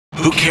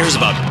Who cares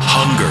about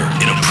hunger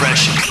and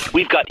oppression?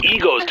 We've got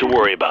egos to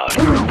worry about.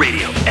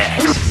 Radio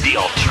X, the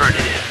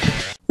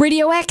alternative.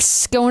 Radio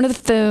X, going to the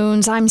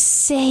phones. I'm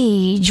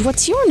Sage.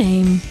 What's your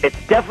name? It's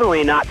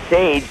definitely not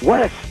Sage. What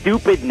a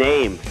stupid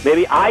name.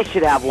 Maybe I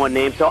should have one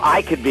name so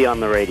I could be on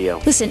the radio.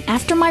 Listen,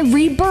 after my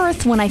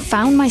rebirth, when I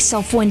found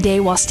myself one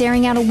day while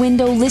staring out a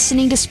window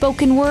listening to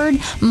spoken word,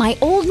 my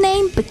old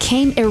name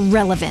became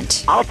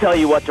irrelevant. I'll tell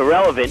you what's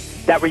irrelevant.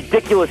 That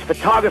ridiculous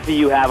photography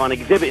you have on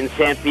exhibit in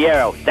San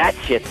Fierro. That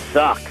shit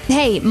sucks.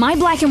 Hey, my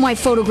black and white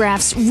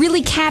photographs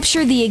really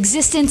capture the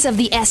existence of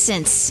the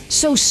essence.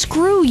 So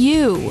screw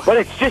you. But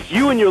it's just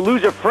you and your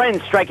loser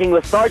friends striking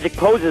lethargic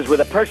poses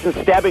with a person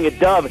stabbing a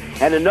dove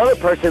and another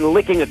person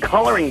licking a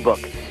coloring book.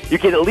 You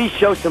can at least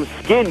show some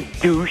skin,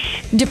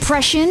 douche.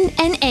 Depression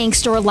and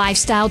angst are a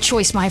lifestyle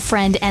choice, my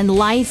friend, and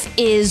life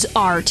is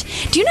art.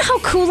 Do you know how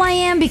cool I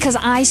am because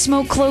I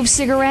smoke clove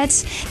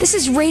cigarettes? This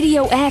is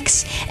Radio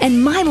X,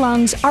 and my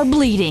lungs are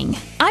bleeding.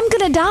 I'm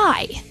gonna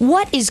die.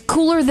 What is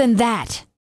cooler than that?